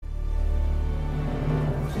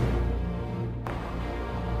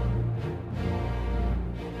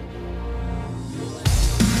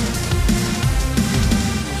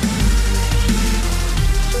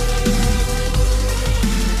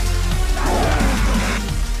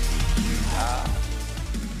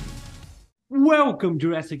Welcome,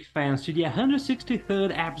 Jurassic fans, to the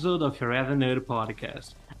 163rd episode of your Ever Nerd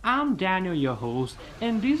podcast. I'm Daniel, your host,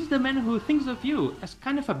 and this is the man who thinks of you as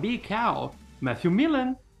kind of a big cow, Matthew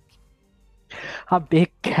Millen. A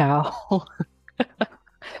big cow.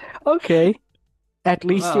 Okay. At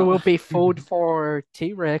least you Well, will be food for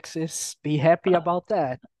T-Rexes. Be happy about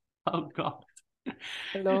that. oh God,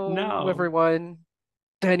 Hello, no, everyone.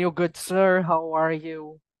 Daniel, good sir, how are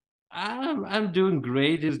you? I'm doing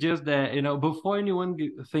great. It's just that before anyone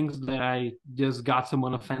thinks that I just got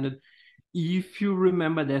someone offended, if you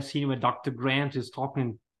remember that scene where Dr. Grant is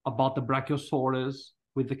talking about the Brachiosaurus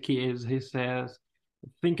with the kids, he says,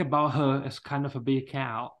 "Think about her as kind of a big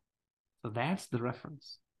cow." So that's the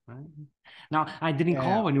reference, right? Now, I didn't Yeah,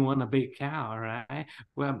 call anyone a big cow, right?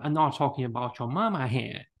 Well, I'm not talking about your mama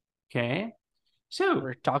here, okay? So,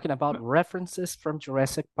 we're talking about references from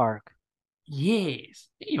Jurassic Park. yes,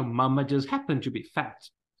 your mama just happened to be fat.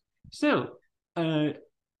 So, uh,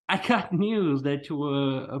 I got news that you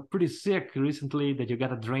were pretty sick recently, that you got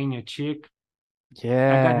to drain your cheek.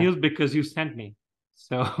 I got Yeah, news because you sent me.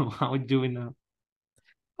 So, how are you doing now?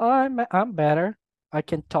 I'm better. I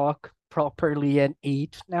can talk properly and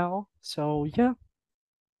eat now. So yeah,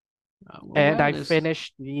 and Well, I this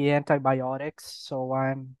finished the antibiotics, so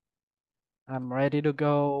I'm ready to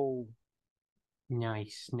go.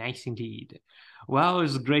 nice, nice indeed. Well,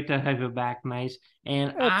 it's great to have you back, mate.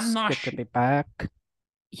 And I'm It's not good to sure. be back.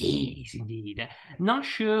 Yes, indeed. Not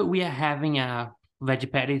sure we are having a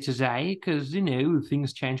veggie patty today because,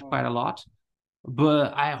 things change quite a Mm. lot.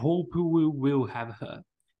 But I hope we will have her.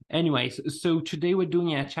 Anyways, so today we're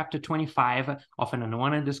doing a chapter 25 of an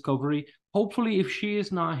Unwanted Discovery. Hopefully, if she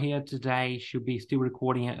is not here today, she'll be still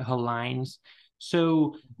recording her lines.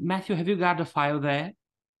 So, Matthew, have you got the file there?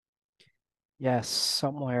 Yes,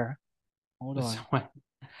 somewhere. Hold on. Somewhere.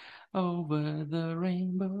 Over the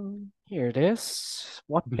rainbow, Here it is.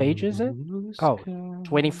 What page is it? blue Oh, sky.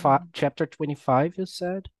 25, chapter 25, you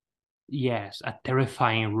said? Yes, a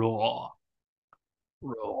terrifying roar.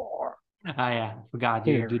 Roar. Yeah, forgot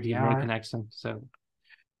you Here do the we American are. accent. So,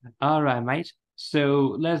 all right, mate.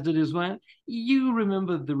 So let's do this one. You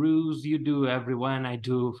remember the rules. You do everyone. I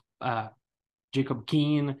do Jacob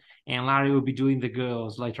Keane, and Larry will be doing the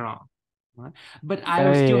girls later on. Right? But I Yeah,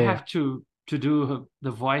 will yeah, still yeah. have to do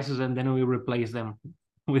the voices, and then we replace them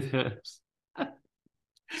with hers.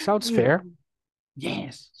 Sounds fair.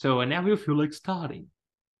 Yes. So whenever you feel like starting.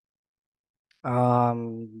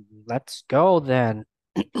 Let's go then.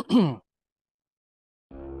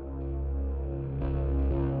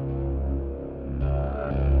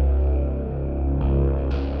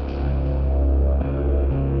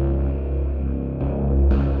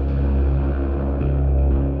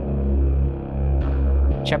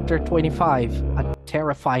 Chapter 25, A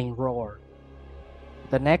Terrifying Roar.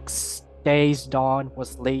 The next day's dawn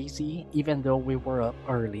was lazy, even though we were up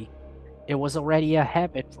early. It was already a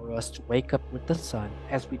habit for us to wake up with the sun,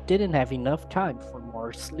 as we didn't have enough time for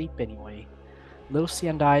more sleep anyway. Lucy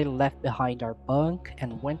and I left behind our bunk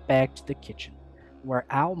and went back to the kitchen, where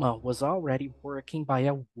Alma was already working by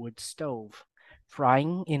a wood stove,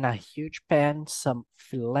 frying in a huge pan some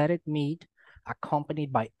filleted meat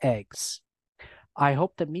accompanied by eggs. I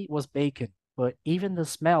hoped the meat was bacon, but even the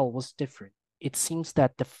smell was different. It seems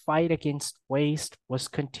that the fight against waste was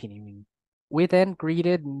continuing. We then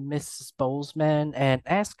greeted Mrs. Bozeman and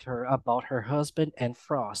asked her about her husband and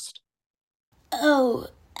Frost. Oh,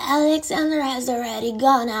 Alexander has already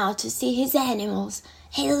gone out to see his animals.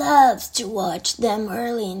 He loves to watch them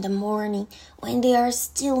early in the morning when they are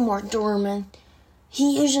still more dormant.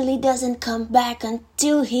 He usually doesn't come back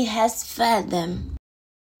until he has fed them.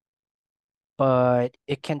 But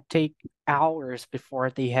it can take hours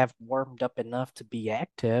before they have warmed up enough to be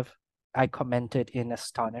active, I commented in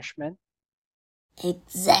astonishment.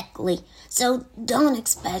 Exactly. So don't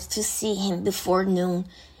expect to see him before noon.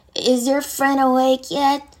 Is your friend awake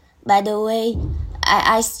yet? By the way,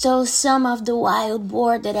 I stole some of the wild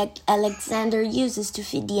boar that Alexander uses to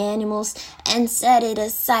feed the animals and set it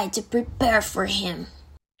aside to prepare for him.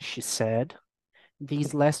 She said,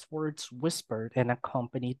 these last words whispered and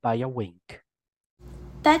accompanied by a wink.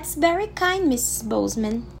 That's very kind, Mrs.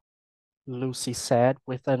 Bozeman. Lucy said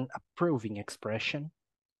with an approving expression.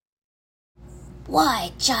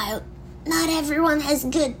 Why, child? Not everyone has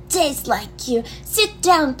good taste like you. Sit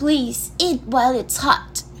down, please. Eat while it's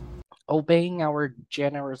hot. Obeying our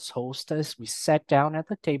generous hostess, we sat down at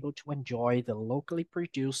the table to enjoy the locally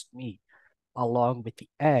produced meat, along with the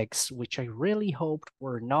eggs, which I really hoped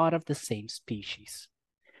were not of the same species.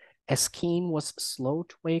 As Keen was slow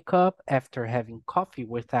to wake up after having coffee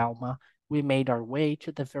with Alma, we made our way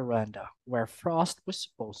to the veranda, where Frost was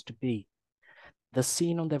supposed to be. The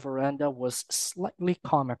scene on the veranda was slightly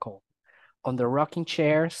comical. On the rocking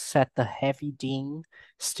chair sat the heavy Dean,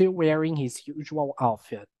 still wearing his usual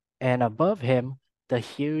outfit, and above him, the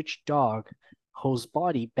huge dog, whose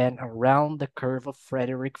body bent around the curve of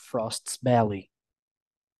Frederick Frost's belly,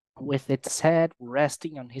 with its head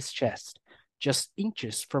resting on his chest, just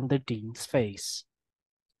inches from the Dean's face.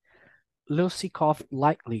 Lucy coughed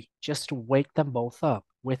lightly just to wake them both up,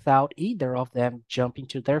 without either of them jumping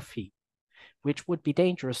to their feet, which would be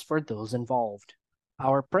dangerous for those involved.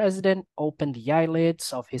 Our president opened the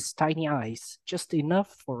eyelids of his tiny eyes just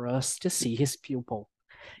enough for us to see his pupil,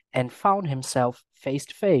 and found himself face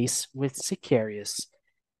to face with Sicarius.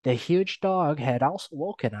 The huge dog had also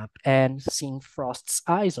woken up and, seeing Frost's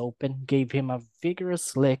eyes open, gave him a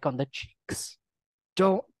vigorous lick on the cheeks.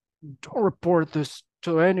 Don't report this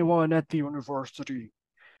to anyone at the university.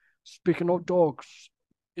 Speaking of dogs,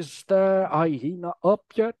 is the hyena up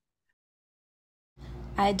yet?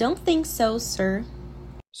 I don't think so, sir.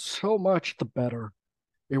 So much the better.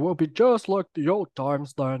 It will be just like the old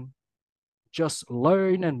times then. Just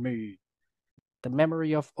Lane and me. The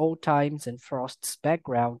memory of old times and Frost's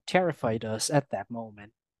background terrified us at that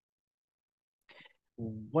moment.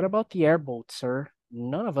 What about the airboat, sir?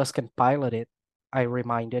 None of us can pilot it, I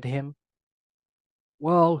reminded him.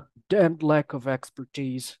 Well, damned lack of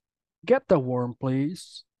expertise. Get the worm,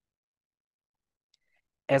 please.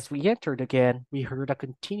 As we entered again, we heard a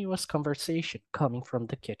continuous conversation coming from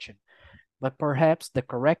the kitchen, but perhaps the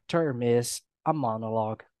correct term is a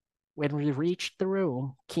monologue. When we reached the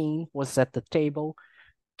room, Keen was at the table,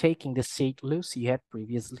 taking the seat Lucy had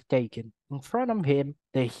previously taken. In front of him,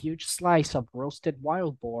 the huge slice of roasted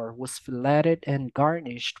wild boar was filleted and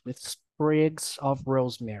garnished with sprigs of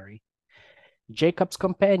rosemary. Jacob's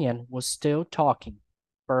companion was still talking,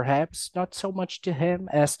 perhaps not so much to him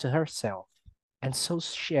as to herself, and so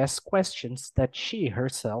she asked questions that she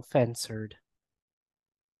herself answered.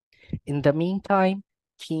 In the meantime,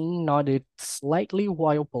 King nodded slightly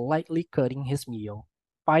while politely cutting his meal.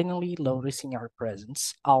 Finally, noticing our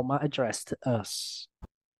presence, Alma addressed us.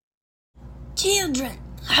 Children,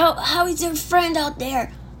 how is your friend out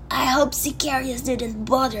there? I hope Sicarius didn't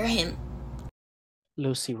bother him.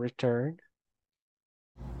 Lucy returned.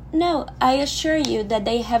 No, I assure you that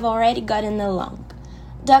they have already gotten along.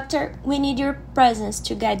 Doctor, we need your presence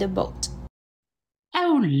to guide the boat.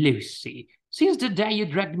 Oh, Lucy, since the day you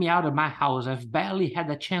dragged me out of my house, I've barely had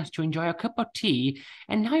a chance to enjoy a cup of tea,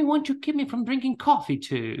 and now you want to keep me from drinking coffee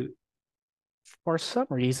too. For some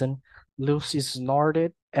reason, Lucy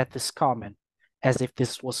snorted at this comment, as if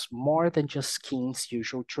this was more than just Keen's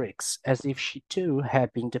usual tricks, as if she too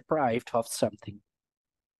had been deprived of something.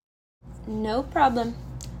 No problem,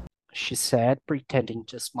 she said, pretending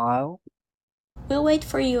to smile. We'll wait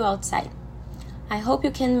for you outside. I hope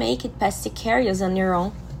you can make it past Sicarius on your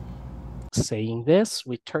own. Saying this,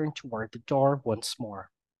 we turned toward the door once more.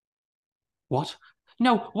 What?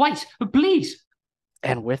 No, wait, please!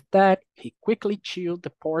 And with that, he quickly chewed the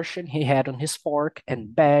portion he had on his fork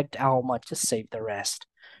and begged Alma to save the rest.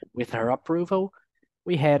 With her approval,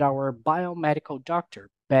 we had our biomedical doctor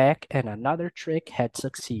back and another trick had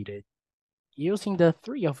succeeded. Using the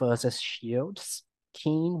three of us as shields,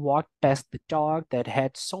 Keen walked past the dog that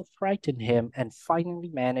had so frightened him and finally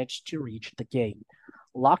managed to reach the gate,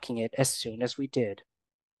 locking it as soon as we did.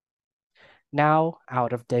 Now,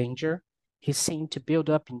 out of danger, he seemed to build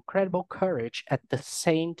up incredible courage at the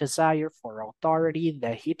same desire for authority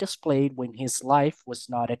that he displayed when his life was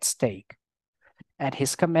not at stake. At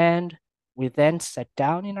his command, we then sat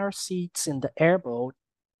down in our seats in the airboat,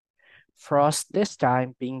 Frost this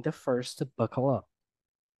time being the first to buckle up.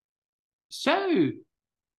 So,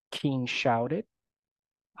 Keen shouted,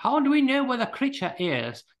 how do we know where the creature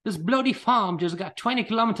is? This bloody farm just got 20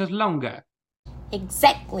 kilometers longer.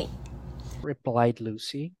 Exactly, replied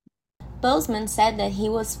Lucy. Bozeman said that he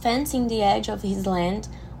was fencing the edge of his land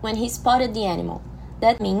when he spotted the animal.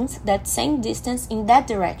 That means that same distance in that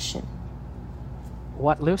direction.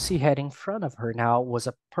 What Lucy had in front of her now was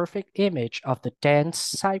a perfect image of the dense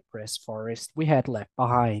cypress forest we had left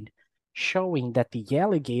behind, showing that the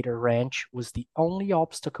alligator ranch was the only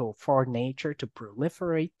obstacle for nature to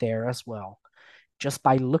proliferate there as well. Just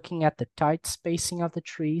by looking at the tight spacing of the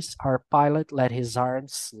trees, our pilot let his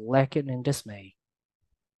arms slacken in dismay.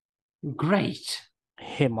 Great,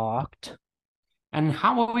 he mocked. And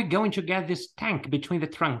how are we going to get this tank between the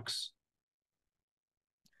trunks?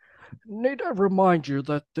 Need I remind you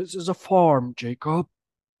that this is a farm, Jacob?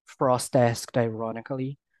 Frost asked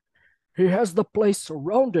ironically. He has the place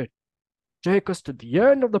surrounded. Take us to the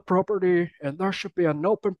end of the property, and there should be an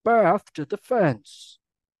open path to the fence.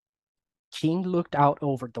 King looked out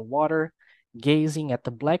over the water, gazing at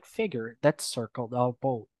the black figure that circled our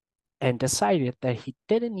boat, and decided that he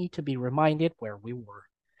didn't need to be reminded where we were.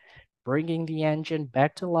 Bringing the engine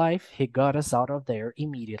back to life, he got us out of there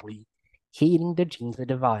immediately, hitting the Ginza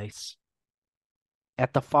device.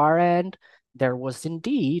 At the far end, there was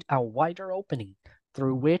indeed a wider opening,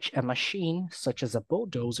 through which a machine such as a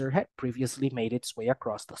bulldozer had previously made its way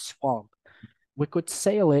across the swamp. We could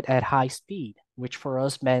sail it at high speed, which for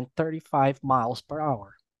us meant 35 miles per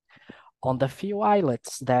hour. On the few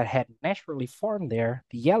islets that had naturally formed there,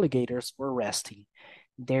 the alligators were resting,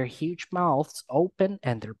 their huge mouths open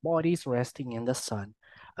and their bodies resting in the sun,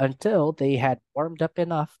 until they had warmed up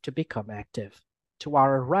enough to become active. To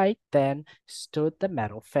our right, then, stood the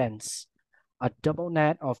metal fence, a double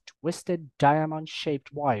net of twisted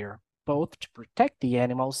diamond-shaped wire, both to protect the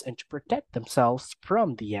animals and to protect themselves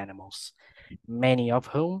from the animals, many of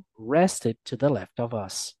whom rested to the left of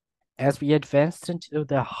us. As we advanced into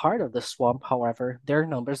the heart of the swamp, however, their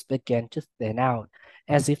numbers began to thin out,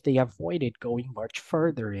 as if they avoided going much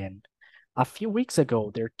further in. A few weeks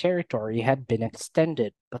ago, their territory had been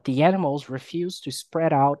extended, but the animals refused to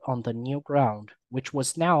spread out on the new ground, which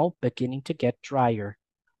was now beginning to get drier,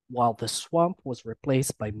 while the swamp was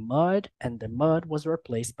replaced by mud and the mud was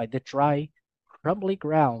replaced by the dry, crumbly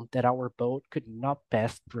ground that our boat could not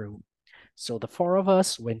pass through. So the four of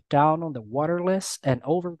us went down on the waterless and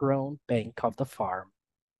overgrown bank of the farm.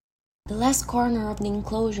 The last corner of the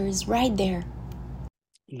enclosure is right there.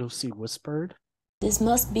 Lucy whispered. This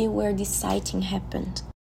must be where the sighting happened.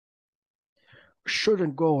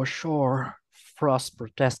 Shouldn't go ashore, Frost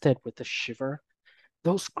protested with a shiver.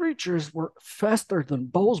 those creatures were faster than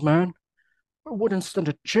Bozeman. I wouldn't stand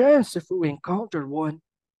a chance if we encountered one.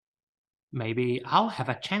 Maybe I'll have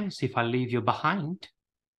a chance if I leave you behind.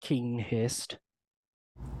 King hissed,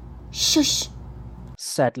 Shush!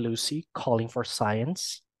 said Lucy, calling for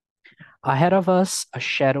silence. Ahead of us, a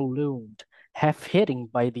shadow loomed, half hidden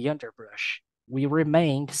by the underbrush. We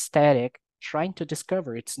remained static, trying to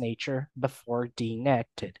discover its nature before Dean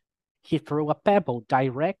acted. He threw a pebble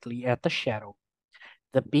directly at the shadow.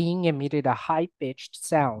 The being emitted a high-pitched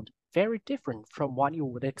sound, very different from what you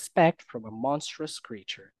would expect from a monstrous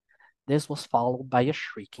creature. This was followed by a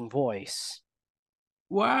shrieking voice.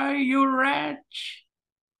 Why, you wretch!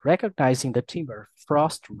 Recognizing the timber,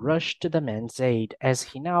 Frost rushed to the man's aid, as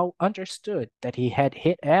he now understood that he had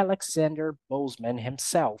hit Alexander Bozeman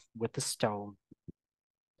himself with the stone.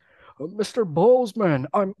 Mr. Bozeman,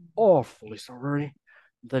 I'm awfully sorry,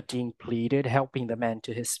 The dean pleaded, helping the man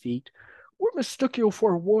to his feet. we mistook you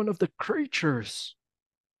for one of the creatures.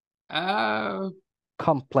 Oh,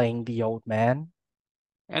 Complained the old man.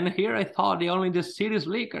 and here I thought only the city's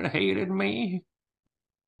liquor hated me.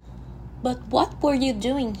 But what were you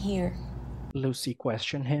doing here? Lucy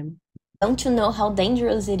questioned him. Don't you know how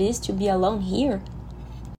dangerous it is to be alone here?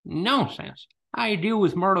 Nonsense. I deal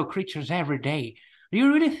with mortal creatures every day. Do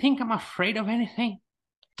you really think I'm afraid of anything?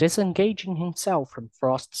 Disengaging himself from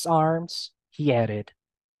Frost's arms, he added,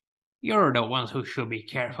 You're the ones who should be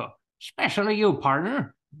careful, especially you,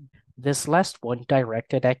 partner. This last one,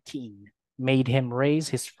 directed at Keen, made him raise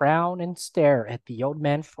his frown and stare at the old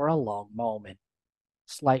man for a long moment.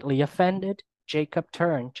 Slightly offended, Jacob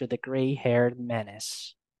turned to the gray-haired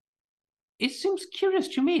menace. It seems curious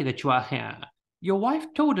to me that you are here. Your wife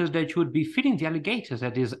told us that you would be feeding the alligators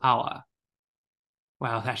at this hour.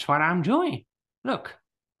 Well, that's what I'm doing. Look,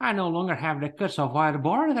 I no longer have the cuts of wild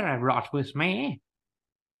boar that I brought with me.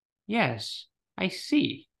 Yes, I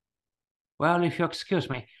see. Well, if you excuse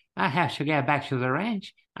me, I have to get back to the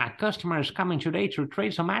ranch. A customer is coming today to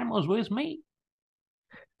trade some animals with me.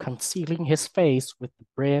 Concealing his face with the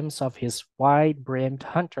brims of his wide-brimmed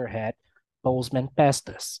hunter hat, Bozeman passed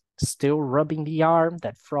us, still rubbing the arm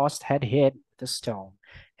that Frost had hit with the stone,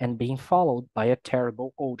 and being followed by a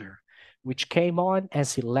terrible odor, which came on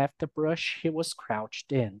as he left the brush he was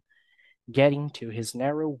crouched in. Getting to his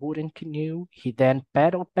narrow wooden canoe, he then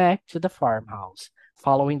paddled back to the farmhouse,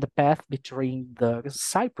 following the path between the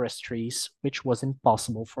cypress trees, which was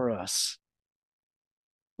impossible for us.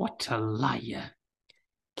 What a liar!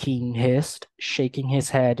 Keen hissed, shaking his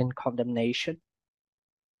head in condemnation.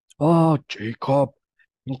 Oh, Jacob,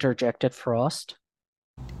 Interjected Frost.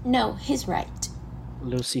 No, he's right.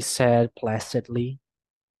 Lucy said placidly.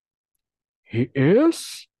 he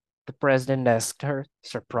is? The president asked her,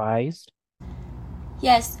 surprised.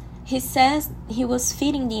 Yes, he says he was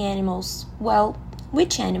feeding the animals. Well,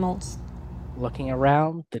 which animals? Looking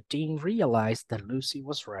around, the dean realized that Lucy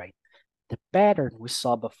was right. The pattern we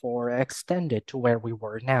saw before extended to where we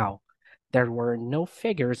were now. There were no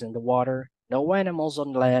figures in the water, no animals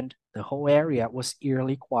on land. The whole area was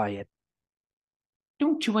eerily quiet.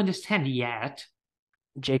 Don't you understand yet?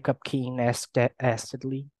 Jacob Keene asked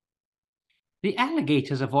acidly. The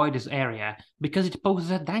alligators avoid this area because it poses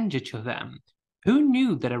a danger to them. Who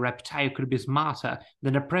knew that a reptile could be smarter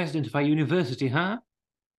than the president of our university, huh?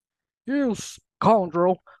 You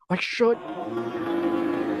scoundrel! I should.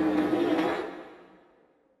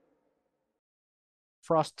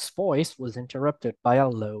 Frost's voice was interrupted by a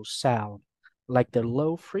low sound, like the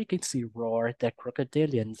low-frequency roar that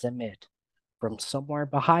crocodilians emit. From somewhere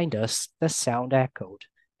behind us, the sound echoed,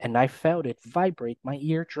 and I felt it vibrate my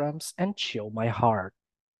eardrums and chill my heart.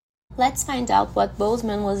 Let's find out what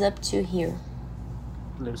Bozeman was up to here.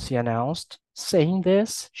 Lucy announced. Saying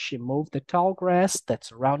this, she moved the tall grass that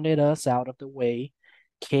surrounded us out of the way,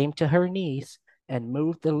 came to her knees, and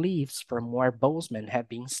moved the leaves from where Bozeman had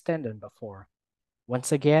been standing before.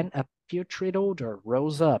 Once again, a putrid odor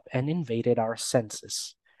rose up and invaded our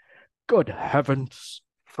senses. Good heavens!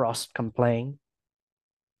 Frost complained.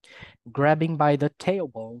 Grabbing by the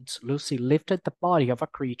tailbones, Lucy lifted the body of a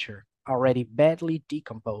creature, already badly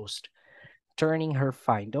decomposed. Turning her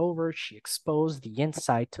find over, she exposed the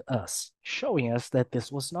inside to us, showing us that this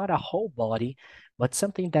was not a whole body, but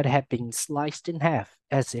something that had been sliced in half,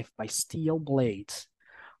 as if by steel blades.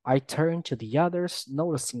 I turned to the others,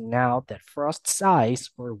 noticing now that Frost's eyes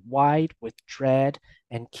were wide with dread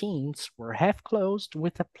and Keen's were half closed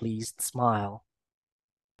with a pleased smile.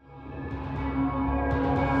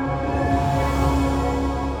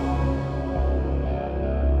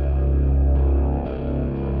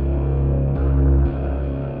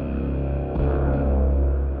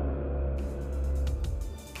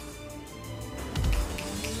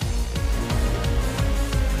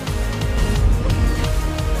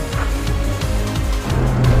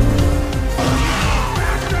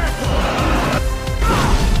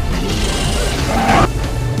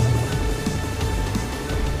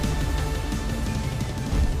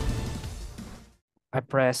 I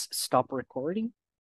press stop recording.